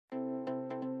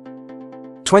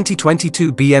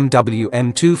2022 BMW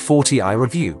M240i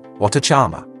review, what a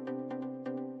charmer.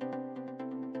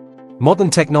 Modern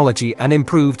technology and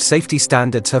improved safety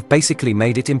standards have basically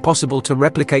made it impossible to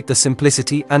replicate the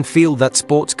simplicity and feel that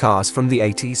sports cars from the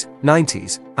 80s,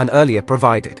 90s, and earlier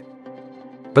provided.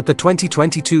 But the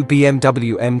 2022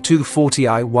 BMW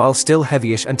M240i, while still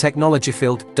heavyish and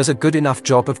technology-filled, does a good enough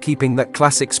job of keeping that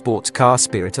classic sports car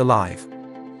spirit alive.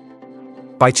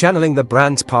 By channeling the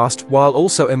brand's past while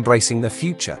also embracing the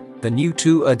future, the new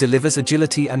 2 delivers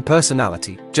agility and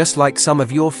personality, just like some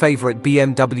of your favorite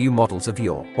BMW models of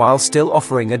yore, while still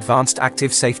offering advanced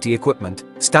active safety equipment,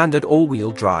 standard all-wheel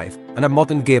drive, and a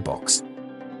modern gearbox.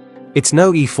 It's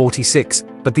no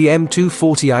E46, but the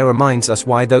M240i reminds us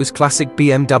why those classic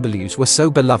BMWs were so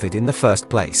beloved in the first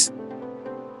place.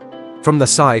 From the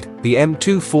side, the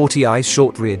M240i's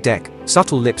short rear deck,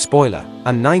 subtle lip spoiler,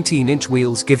 and 19-inch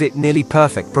wheels give it nearly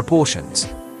perfect proportions.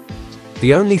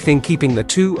 The only thing keeping the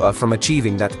 2 from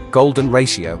achieving that golden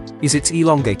ratio is its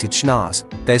elongated schnoz.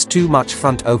 There's too much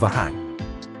front overhang.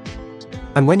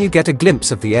 And when you get a glimpse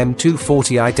of the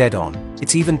M240i dead-on,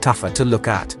 it's even tougher to look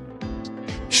at.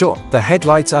 Sure, the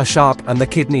headlights are sharp and the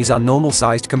kidneys are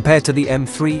normal-sized compared to the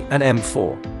M3 and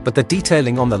M4, but the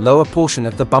detailing on the lower portion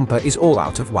of the bumper is all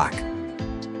out of whack.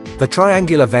 The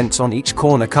triangular vents on each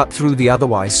corner cut through the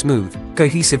otherwise smooth,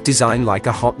 cohesive design like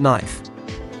a hot knife.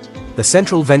 The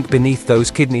central vent beneath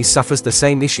those kidneys suffers the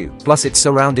same issue, plus it's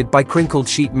surrounded by crinkled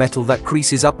sheet metal that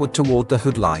creases upward toward the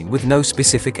hood line with no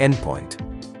specific endpoint.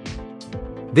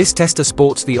 This tester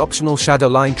sports the optional shadow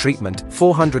line treatment,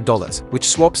 $400, which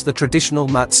swaps the traditional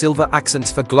matte silver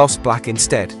accents for gloss black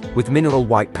instead, with mineral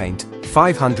white paint,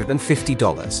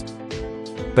 $550.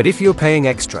 But if you're paying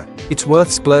extra, it's worth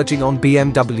splurging on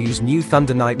BMW's new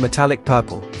Thunder Night Metallic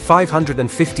Purple,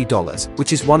 $550,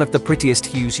 which is one of the prettiest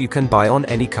hues you can buy on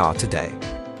any car today.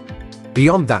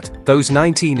 Beyond that, those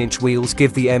 19-inch wheels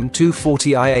give the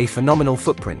M240i a phenomenal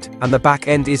footprint, and the back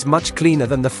end is much cleaner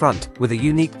than the front, with a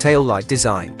unique taillight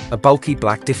design, a bulky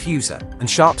black diffuser, and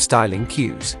sharp styling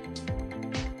cues.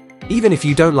 Even if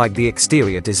you don't like the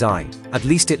exterior design, at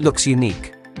least it looks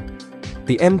unique.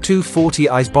 The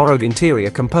M240i's borrowed interior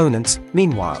components,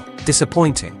 meanwhile,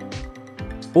 disappointing.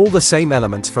 All the same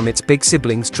elements from its big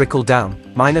siblings trickle down,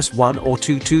 -1 or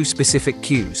 2 specific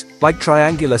cues, like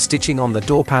triangular stitching on the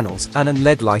door panels and an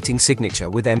LED lighting signature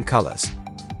with M colors.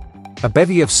 A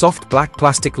bevy of soft black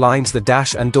plastic lines the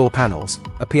dash and door panels,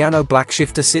 a piano black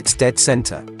shifter sits dead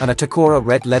center, and a Takora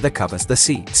red leather covers the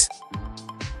seats.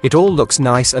 It all looks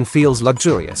nice and feels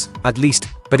luxurious, at least,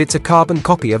 but it's a carbon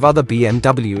copy of other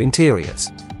BMW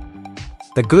interiors.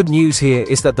 The good news here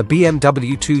is that the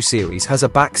BMW 2 Series has a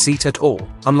back seat at all,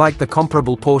 unlike the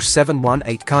comparable Porsche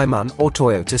 718 Cayman or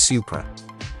Toyota Supra.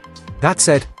 That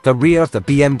said, the rear of the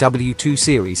BMW 2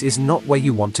 Series is not where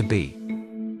you want to be.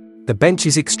 The bench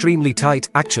is extremely tight,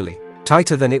 actually,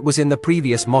 tighter than it was in the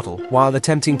previous model, while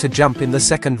attempting to jump in the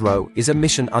second row is a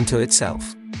mission unto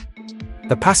itself.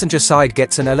 The passenger side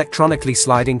gets an electronically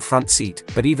sliding front seat,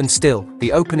 but even still,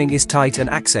 the opening is tight and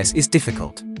access is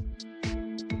difficult.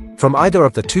 From either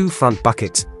of the 2 front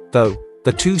buckets, though,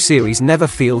 the 2 Series never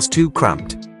feels too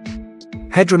cramped.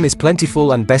 Headroom is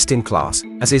plentiful and best in class,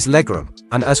 as is legroom,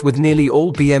 and as with nearly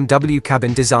all BMW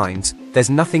cabin designs,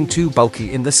 there's nothing too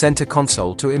bulky in the center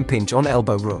console to impinge on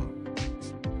elbow room.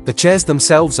 The chairs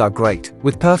themselves are great,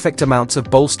 with perfect amounts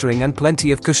of bolstering and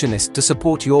plenty of cushionist to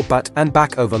support your butt and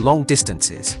back over long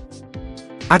distances.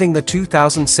 Adding the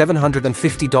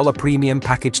 $2,750 premium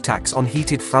package tax on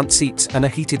heated front seats and a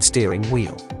heated steering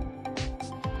wheel.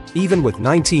 Even with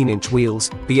 19-inch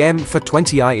wheels, the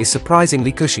M420i is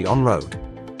surprisingly cushy on road.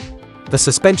 The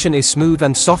suspension is smooth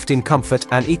and soft in comfort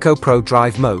and Eco Pro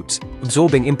drive modes,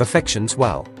 absorbing imperfections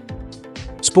well.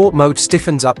 Sport mode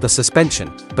stiffens up the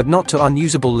suspension, but not to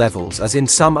unusable levels as in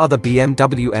some other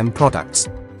BMW M products.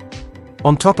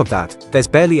 On top of that, there's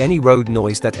barely any road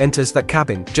noise that enters the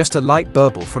cabin, just a light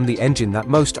burble from the engine that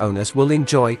most owners will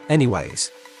enjoy,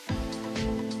 anyways.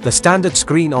 The standard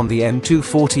screen on the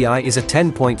M240i is a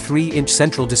 10.3-inch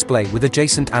central display with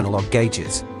adjacent analog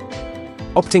gauges.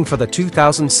 Opting for the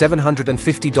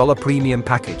 $2,750 premium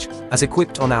package, as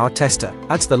equipped on our tester,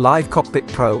 adds the Live Cockpit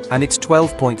Pro and its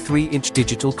 12.3-inch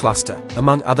digital cluster,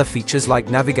 among other features like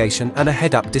navigation and a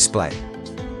head-up display.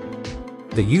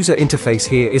 The user interface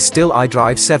here is still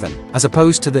iDrive 7, as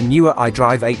opposed to the newer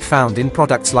iDrive 8 found in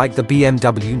products like the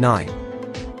BMW 9.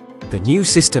 The new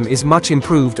system is much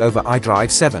improved over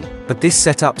iDrive 7, but this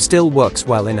setup still works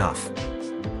well enough.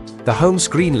 The home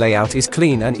screen layout is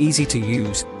clean and easy to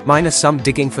use, minus some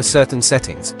digging for certain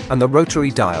settings, and the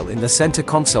rotary dial in the center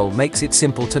console makes it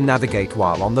simple to navigate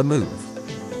while on the move.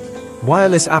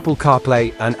 Wireless Apple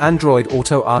CarPlay and Android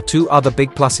Auto are two other big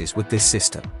pluses with this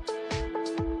system.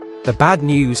 The bad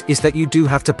news is that you do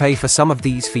have to pay for some of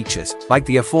these features, like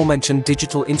the aforementioned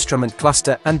digital instrument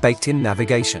cluster and baked-in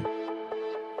navigation.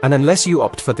 And unless you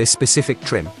opt for this specific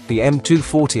trim, the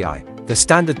M240i, the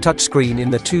standard touchscreen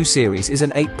in the 2 Series is an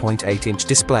 8.8-inch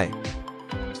display.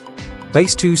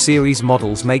 Base 2 Series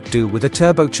models make do with a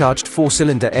turbocharged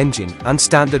 4-cylinder engine and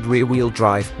standard rear-wheel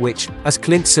drive, which, as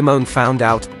Clint Simone found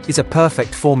out, is a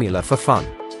perfect formula for fun.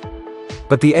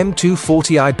 But the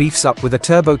M240i beefs up with a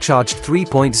turbocharged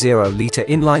 3.0-litre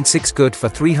inline-6 good for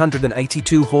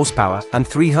 382 horsepower and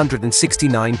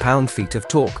 369 pound-feet of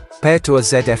torque, paired to a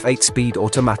ZF 8-speed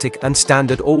automatic and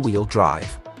standard all-wheel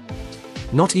drive.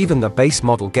 Not even the base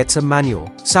model gets a manual,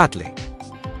 sadly.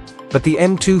 But the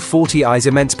M240i's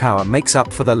immense power makes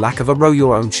up for the lack of a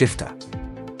row-your-own shifter.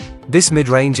 This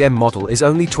mid-range M model is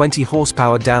only 20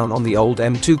 horsepower down on the old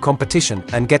M2 competition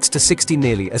and gets to 60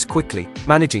 nearly as quickly,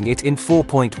 managing it in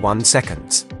 4.1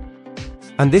 seconds.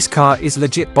 And this car is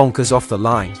legit bonkers off the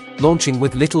line, launching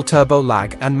with little turbo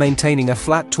lag and maintaining a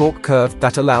flat torque curve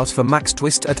that allows for max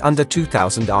twist at under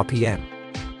 2000 RPM.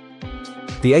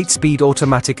 The 8-speed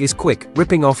automatic is quick,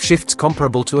 ripping off shifts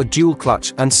comparable to a dual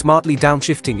clutch and smartly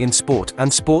downshifting in Sport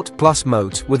and Sport Plus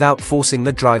modes without forcing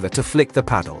the driver to flick the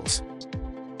paddles.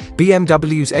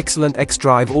 BMW's excellent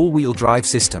xDrive all-wheel drive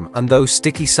system and those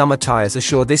sticky summer tires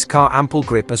assure this car ample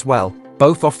grip as well,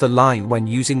 both off the line when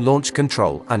using launch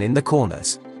control and in the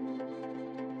corners.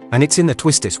 And it's in the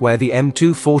twisties where the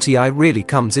M240i really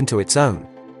comes into its own.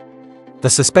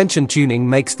 The suspension tuning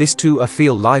makes this too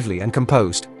feel lively and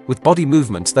composed, with body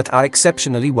movements that are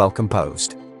exceptionally well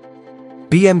composed.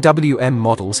 BMW M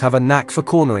models have a knack for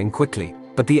cornering quickly,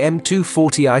 but the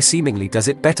M240i seemingly does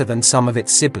it better than some of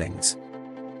its siblings.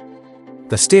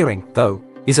 The steering, though,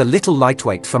 is a little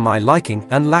lightweight for my liking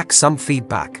and lacks some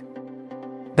feedback.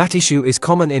 That issue is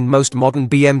common in most modern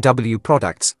BMW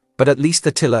products, but at least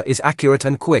the tiller is accurate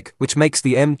and quick, which makes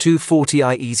the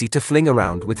M240i easy to fling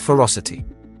around with ferocity.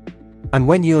 And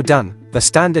when you're done, the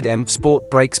standard M Sport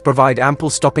brakes provide ample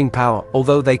stopping power,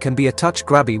 although they can be a touch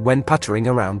grabby when puttering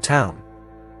around town.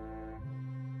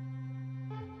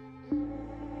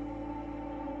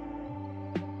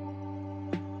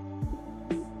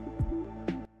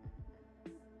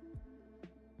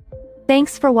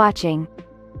 Thanks for watching.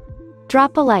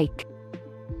 Drop a like,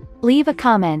 leave a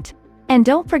comment, and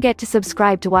don't forget to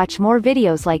subscribe to watch more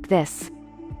videos like this.